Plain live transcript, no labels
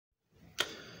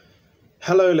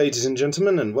Hello ladies and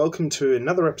gentlemen, and welcome to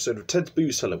another episode of Ted's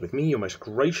Booze Cellar with me, your most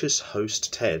gracious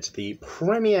host Ted, the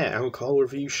premier alcohol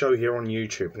review show here on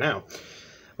YouTube. Now,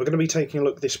 we're going to be taking a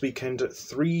look this weekend at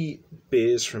 3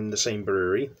 beers from the same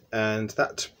brewery, and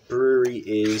that brewery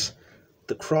is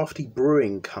the Crafty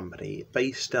Brewing Company,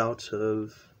 based out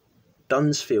of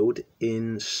Dunsfield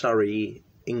in Surrey,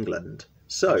 England.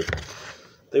 So,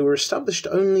 they were established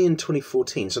only in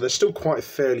 2014, so they're still quite a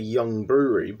fairly young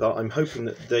brewery, but I'm hoping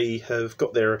that they have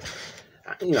got their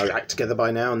act together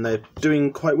by now and they're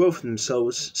doing quite well for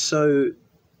themselves. So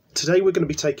today we're going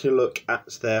to be taking a look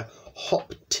at their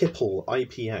Hop Tipple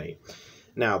IPA.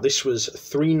 Now, this was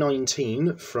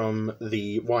 $3.19 from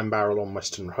the Wine Barrel on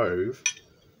Western Hove,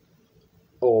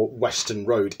 or Western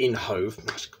Road in Hove.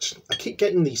 I keep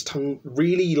getting these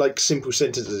really simple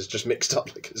sentences just mixed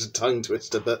up like it's a tongue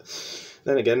twister, but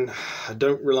then again, I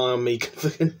don't rely on me for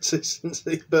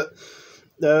consistency. But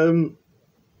so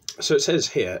it says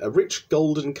here, a rich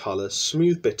golden colour,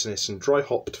 smooth bitterness, and dry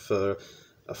hopped for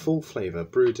a full flavour,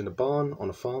 brewed in a barn on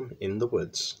a farm in the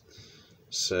woods.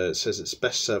 So it says it's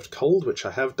best served cold, which I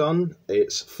have done.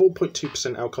 It's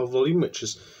 4.2% alcohol volume, which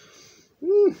is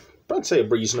I'd say a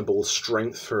reasonable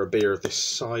strength for a beer of this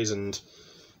size and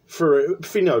for an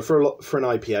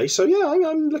IPA. So yeah,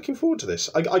 I'm looking forward to this.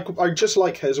 I just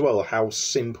like as well how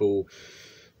simple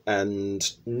and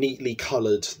neatly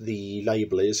coloured the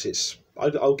label is.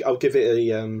 I'll give it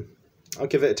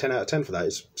a 10 out of 10 for that.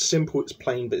 It's simple, it's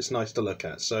plain, but it's nice to look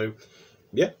at. So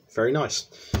yeah, very nice.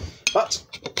 But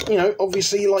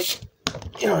obviously, like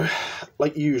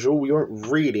usual, we won't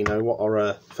really know what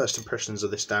our first impressions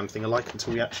of this damn thing are like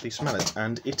until we actually smell it,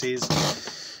 and it is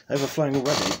overflowing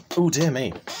already. Oh dear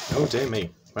me. Oh dear me.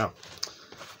 Well,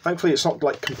 thankfully it's not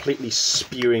completely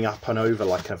spewing up and over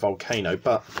like a volcano,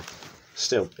 but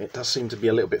still, it does seem to be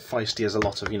a little bit feisty, as a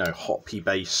lot of,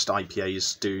 hoppy-based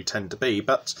IPAs do tend to be.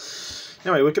 But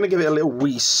anyway, we're going to give it a little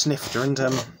wee snifter and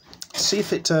see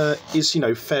if it is,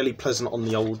 fairly pleasant on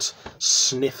the old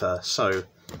sniffer. So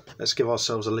let's give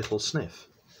ourselves a little sniff.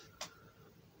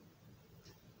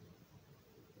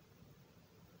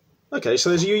 Okay, so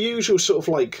there's your usual sort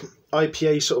of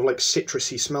IPA sort of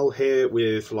citrusy smell here,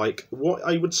 with what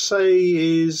I would say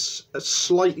is a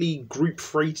slightly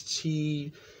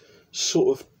grapefruity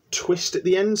sort of twist at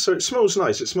the end. So it smells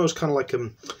nice. It smells kind of like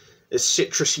a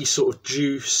citrusy sort of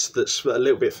juice that's a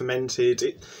little bit fermented.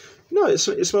 It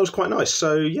smells quite nice.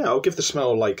 So yeah, I'll give the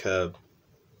smell an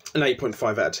 8.5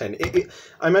 out of 10.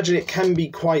 I imagine it can be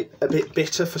quite a bit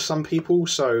bitter for some people,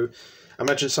 so I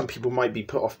imagine some people might be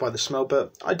put off by the smell,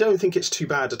 but I don't think it's too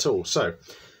bad at all. So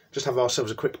just have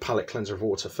ourselves a quick palate cleanser of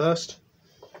water first.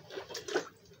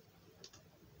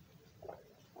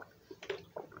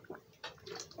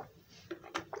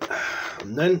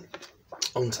 And then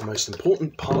on to the most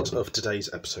important part of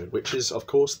today's episode, which is, of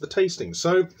course, the tasting.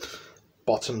 So,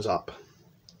 bottoms up.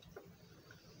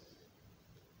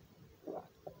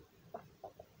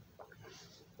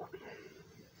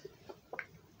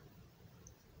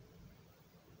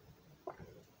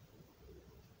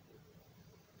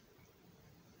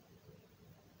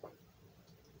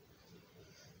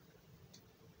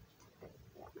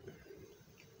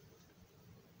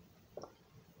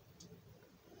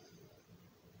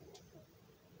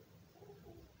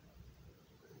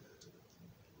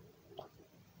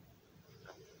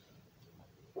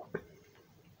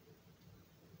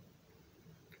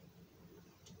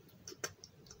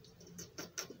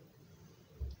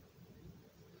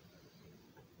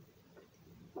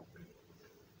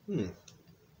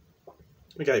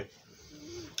 Okay,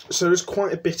 so there's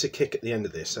quite a bitter kick at the end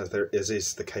of this, as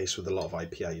is the case with a lot of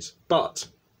IPAs. But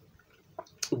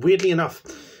weirdly enough,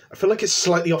 I feel like it's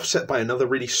slightly offset by another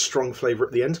really strong flavour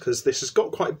at the end, because this has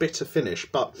got quite a bitter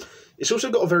finish, but it's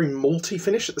also got a very malty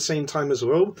finish at the same time as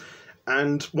well.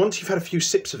 And once you've had a few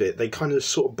sips of it, they kind of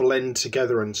sort of blend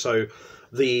together, and so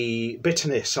the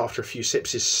bitterness after a few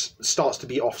sips starts to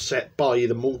be offset by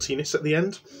the maltiness at the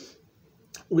end,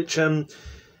 which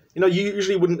you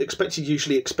usually wouldn't expect. You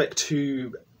usually expect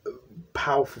two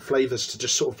powerful flavours to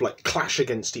just sort of clash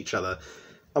against each other.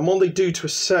 And while they do to a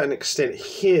certain extent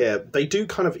here, they do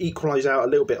kind of equalise out a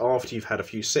little bit after you've had a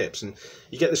few sips. And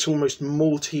you get this almost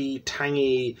malty,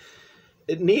 tangy,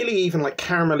 nearly even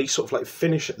caramelly sort of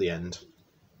finish at the end.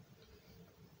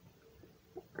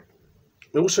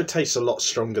 It also tastes a lot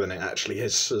stronger than it actually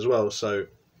is as well. So,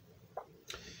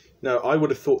 no, I would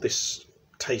have thought this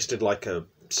tasted like a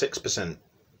 6%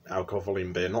 alcohol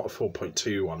volume beer, not a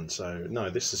 4.2 one. So no,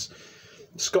 it's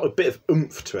got a bit of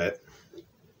oomph to it.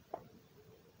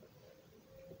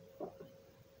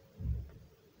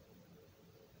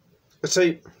 I'd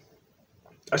say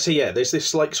I see, yeah, there's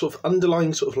this like sort of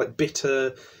underlying sort of like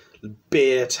bitter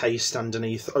beer taste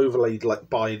underneath, overlaid like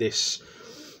by this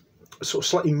sort of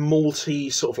slightly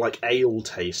malty sort of like ale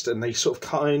taste, and they sort of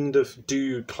kind of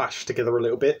do clash together a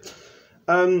little bit.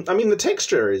 I mean, the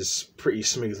texture is pretty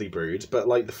smoothly brewed, but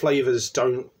like the flavours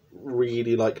don't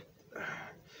really like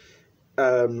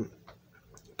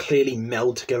clearly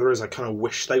meld together as I kind of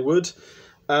wish they would.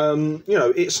 You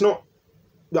know, it's not.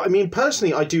 I mean,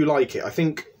 personally, I do like it. I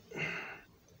think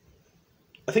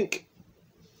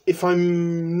if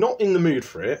I'm not in the mood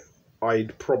for it,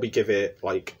 I'd probably give it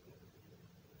like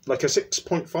a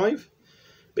 6.5.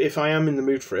 But if I am in the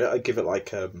mood for it, I'd give it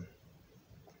like I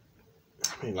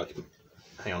mean, like,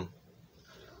 hang on.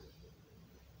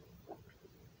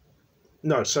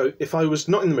 No, so if I was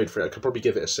not in the mood for it, I could probably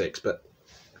give it a 6. But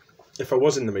if I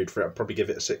was in the mood for it, I'd probably give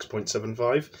it a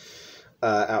 6.75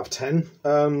 out of 10.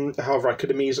 However, I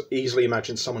could easily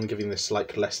imagine someone giving this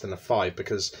like less than a 5,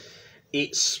 because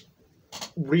it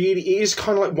is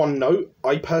kind of like one note.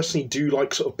 I personally do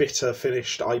like sort of bitter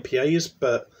finished IPAs,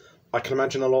 but I can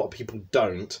imagine a lot of people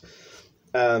don't.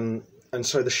 And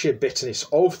so the sheer bitterness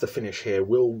of the finish here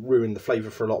will ruin the flavour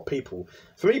for a lot of people.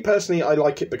 For me personally, I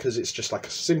like it because it's just like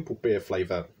a simple beer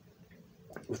flavour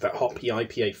with that hoppy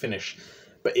IPA finish.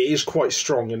 But it is quite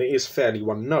strong and it is fairly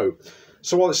one note.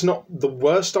 So while it's not the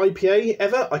worst IPA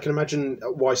ever, I can imagine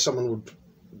why someone would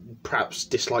perhaps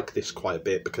dislike this quite a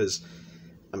bit, because,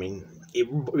 I mean, it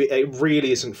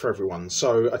really isn't for everyone.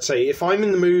 So I'd say if I'm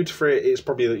in the mood for it, it's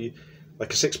probably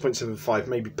like a 6.75,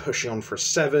 maybe pushing on for a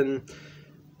 7.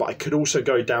 But I could also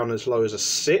go down as low as a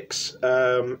 6.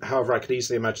 However, I could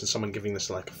easily imagine someone giving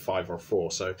this like a 5 or a 4.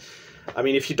 So, I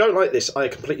mean, if you don't like this, I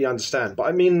completely understand. But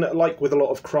I mean, like with a lot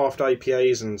of craft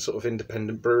IPAs and sort of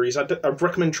independent breweries, I'd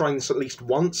recommend trying this at least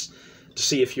once to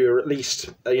see if you're at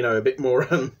least, you know, a bit more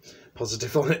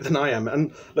positive on it than I am.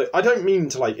 And look, I don't mean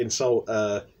to like insult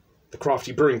the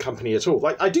Crafty Brewing Company at all.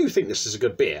 Like, I do think this is a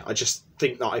good beer. I just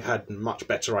think that I've had much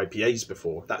better IPAs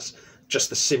before. That's just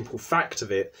the simple fact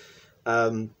of it.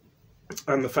 And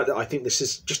the fact that I think this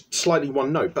is just slightly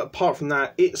one note, but apart from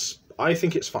that, I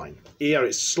think it's fine. Yeah,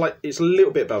 it's a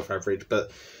little bit above average,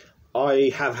 but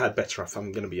I have had better, if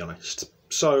I'm going to be honest.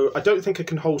 So I don't think I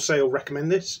can wholesale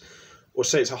recommend this, or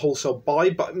say it's a wholesale buy,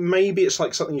 but maybe it's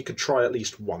like something you could try at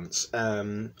least once.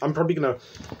 I'm probably going to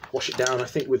wash it down, I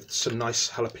think, with some nice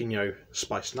jalapeno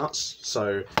spiced nuts.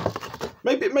 So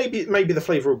maybe the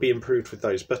flavour will be improved with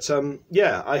those. But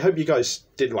yeah, I hope you guys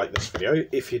did like this video.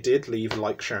 If you did, leave a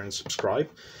like, share and subscribe.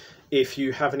 If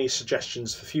you have any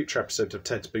suggestions for future episodes of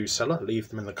Ted's Booze Cellar, leave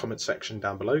them in the comment section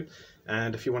down below.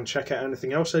 And if you want to check out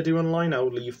anything else I do online, I'll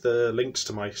leave the links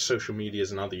to my social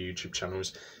medias and other YouTube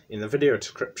channels in the video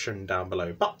description down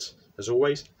below. But, as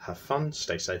always, have fun,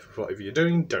 stay safe with whatever you're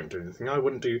doing, don't do anything I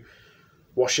wouldn't do.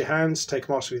 Wash your hands, take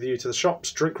a mask with you to the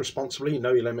shops, drink responsibly,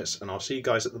 know your limits, and I'll see you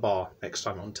guys at the bar next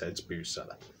time on Ted's Booze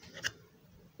Cellar.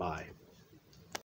 Bye.